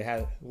because they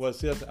had,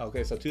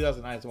 okay, so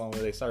 2009 is the one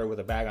where they started with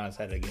a bag on his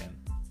head again.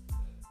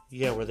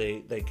 Yeah, where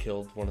they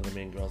killed one of the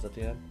main girls at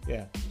the end.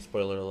 Yeah.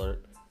 Spoiler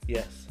alert.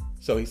 Yes.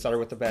 So he started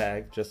with the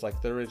bag, just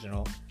like the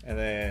original, and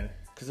then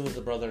Because it was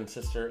the brother and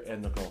sister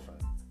and the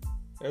girlfriend.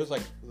 there's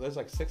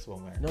like 6 of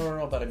them there.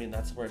 No, but I mean,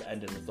 that's where it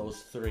ended with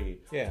those 3.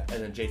 Yeah.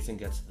 And then Jason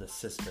gets the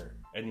sister.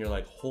 And you're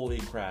like, holy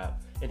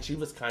crap. And she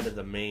was kind of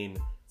the main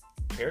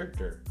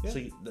character. Yeah.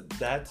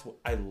 So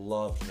I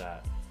loved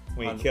that.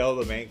 When you kill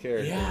the main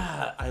character.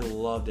 Yeah, I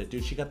loved it.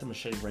 Dude, she got the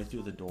machete right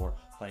through the door.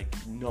 Like,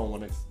 no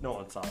one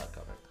saw that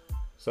coming.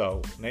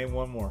 So name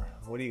one more.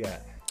 What do you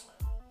got?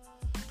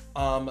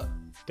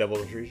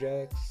 Devil's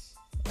Rejects.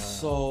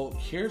 So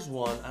here's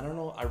one. I don't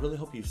know. I really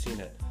hope you've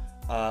seen it.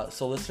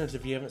 So listeners,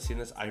 if you haven't seen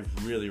this, I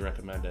really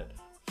recommend it.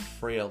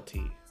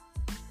 Frailty.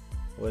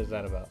 What is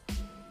that about?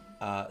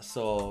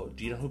 So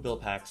do you know who Bill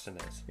Paxton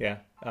is? Yeah.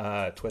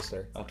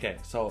 Twister. Okay,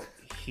 so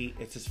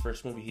it's his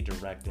first movie he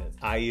directed.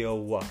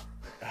 Iowa.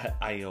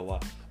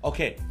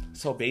 Okay,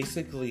 so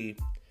basically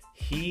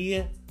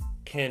he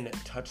can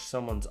touch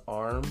someone's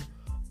arm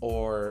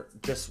or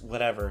just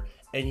whatever,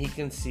 and he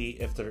can see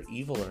if they're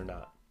evil or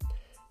not,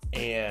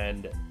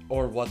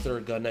 or what they're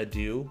gonna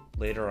do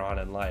later on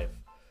in life.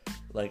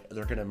 Like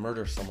they're gonna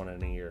murder someone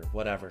in a year,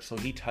 whatever. So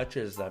he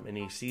touches them and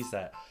he sees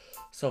that.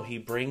 So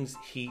he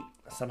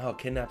somehow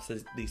kidnaps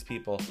these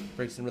people,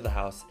 breaks into the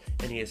house,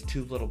 and he has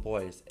 2 little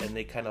boys, and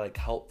they kind of like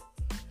help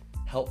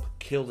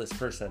kill this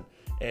person.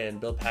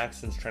 And Bill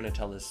Paxton's trying to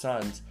tell his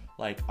sons,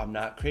 like, I'm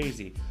not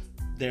crazy.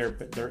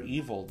 They're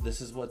evil. This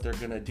is what they're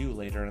gonna do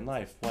later in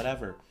life,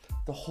 whatever.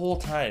 The whole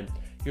time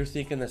you're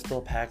thinking this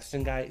Bill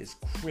Paxton guy is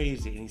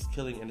crazy and he's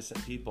killing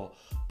innocent people.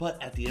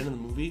 But at the end of the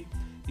movie,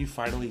 you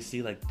finally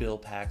see like Bill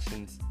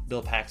Paxton's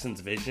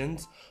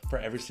visions for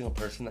every single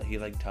person that he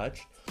like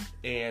touched,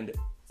 and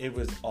it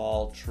was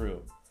all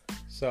true.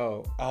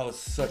 So it's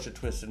such a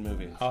twisted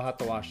movie. I'll have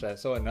to watch that.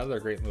 So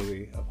another great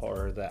movie of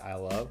horror that I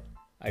love,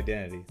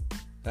 Identity.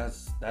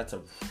 That's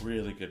a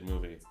really good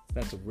movie.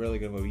 That's a really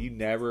good movie. You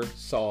never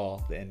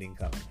saw the ending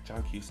coming.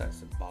 John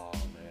Cusack's a bomb,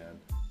 man.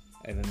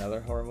 And another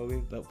horror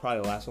movie,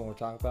 probably the last one we'll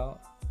talk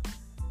about,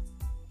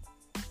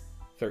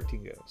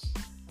 13 Ghosts.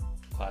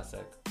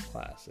 Classic.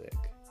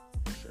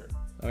 For sure.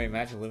 I mean,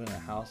 imagine living in a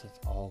house that's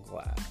all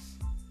glass.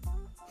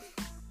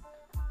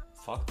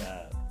 Fuck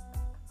that.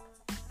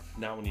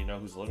 Now when you know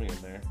who's living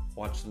in there,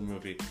 watch the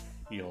movie,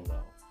 you'll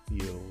know.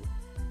 You'll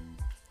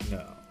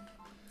know.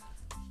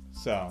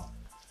 So,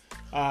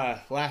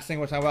 last thing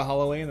we're talking about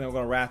Halloween, then we're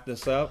going to wrap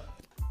this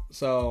up.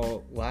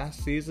 So,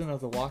 last season of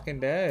The Walking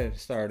Dead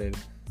started.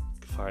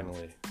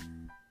 Finally.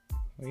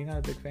 Are you not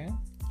a big fan?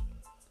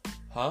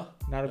 Huh?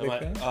 Not a big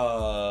fan?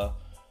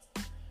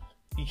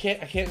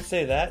 I can't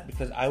say that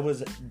because I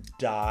was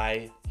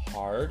die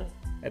hard.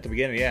 At the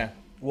beginning, yeah.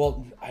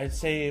 Well, I'd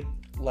say,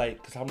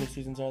 like, because how many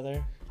seasons are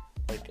there?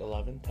 Like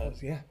 11, 10?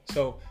 Yeah.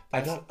 So,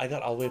 I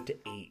got all the way up to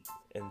 8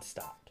 and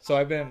stopped. So,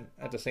 I've been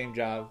at the same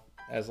job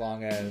as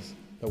long as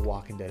The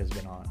Walking Dead has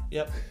been on.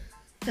 Yep.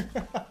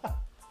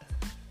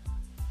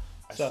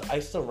 So I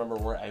still remember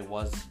where I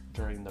was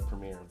during the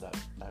premiere of that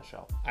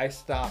show. I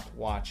stopped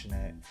watching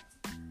it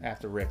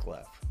after Rick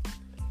left.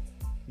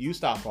 You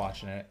stopped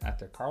watching it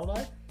after Carl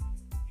died?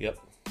 Yep.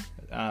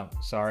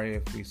 Sorry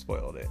if we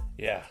spoiled it.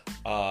 Yeah.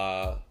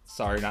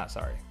 Sorry, not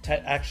sorry.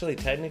 Actually,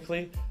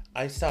 technically,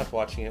 I stopped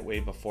watching it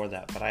way before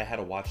that, but I had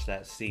to watch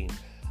that scene.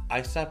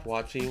 I stopped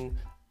watching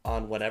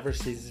on whatever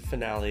season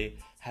finale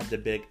had the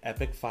big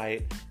epic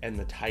fight, and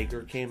the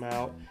tiger came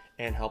out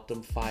and helped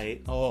them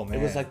fight. Oh, man.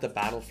 It was like the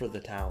battle for the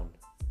town.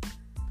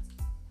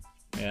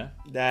 Yeah.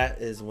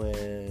 That is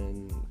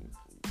when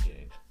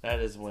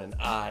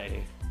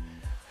I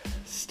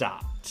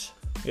stopped.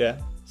 Yeah.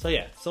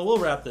 So we'll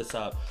wrap this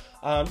up.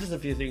 Just a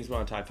few things we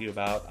want to talk to you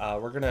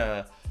about. We're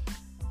gonna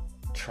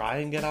try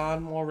and get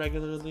on more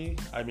regularly.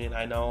 I mean,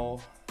 I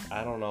don't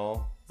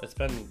know. It's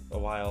been a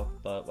while,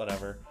 but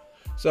whatever.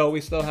 So we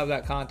still have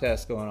that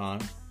contest going on.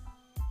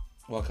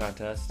 What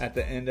contest? At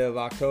the end of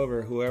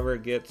October, whoever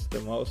gets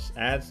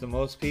adds the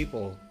most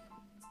people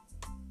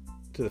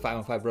to the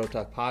 515 Bro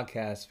Talk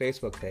Podcast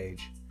Facebook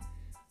page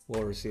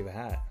will receive a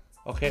hat.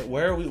 Okay,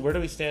 where do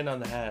we stand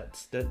on the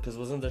hats? Because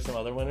wasn't there some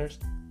other winners?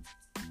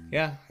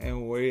 Yeah,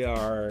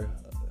 and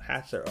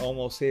hats are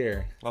almost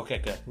here. Okay,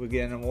 good. We're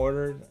getting them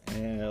ordered,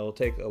 and it'll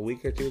take a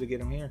week or two to get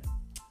them here.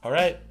 All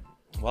right.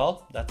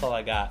 Well, that's all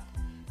I got.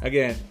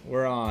 Again,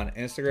 we're on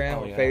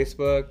Instagram,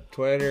 Facebook,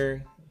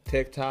 Twitter,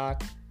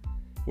 TikTok,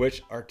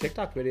 which our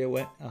TikTok video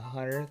went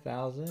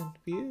 100,000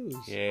 views.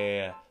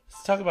 Yeah.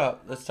 Let's talk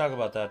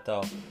about that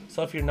though.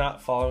 So if you're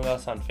not following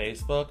us on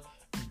Facebook,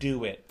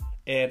 do it.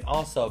 And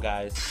also,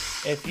 guys,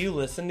 if you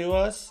listen to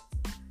us,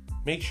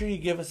 make sure you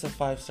give us a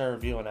 5-star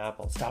review on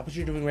Apple. Stop what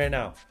you're doing right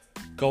now.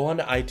 Go on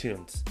to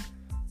iTunes.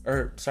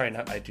 Or, sorry,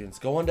 not iTunes.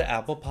 Go on to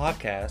Apple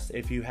Podcasts.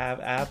 If you have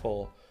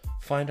Apple,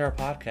 find our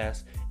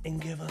podcast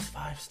and give us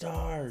 5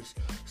 stars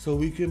so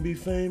we can be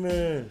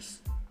famous.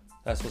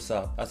 That's what's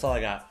up. That's all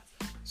I got.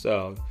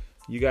 So,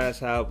 you guys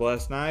have a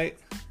blessed night.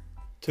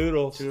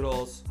 Toodles.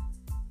 Toodles.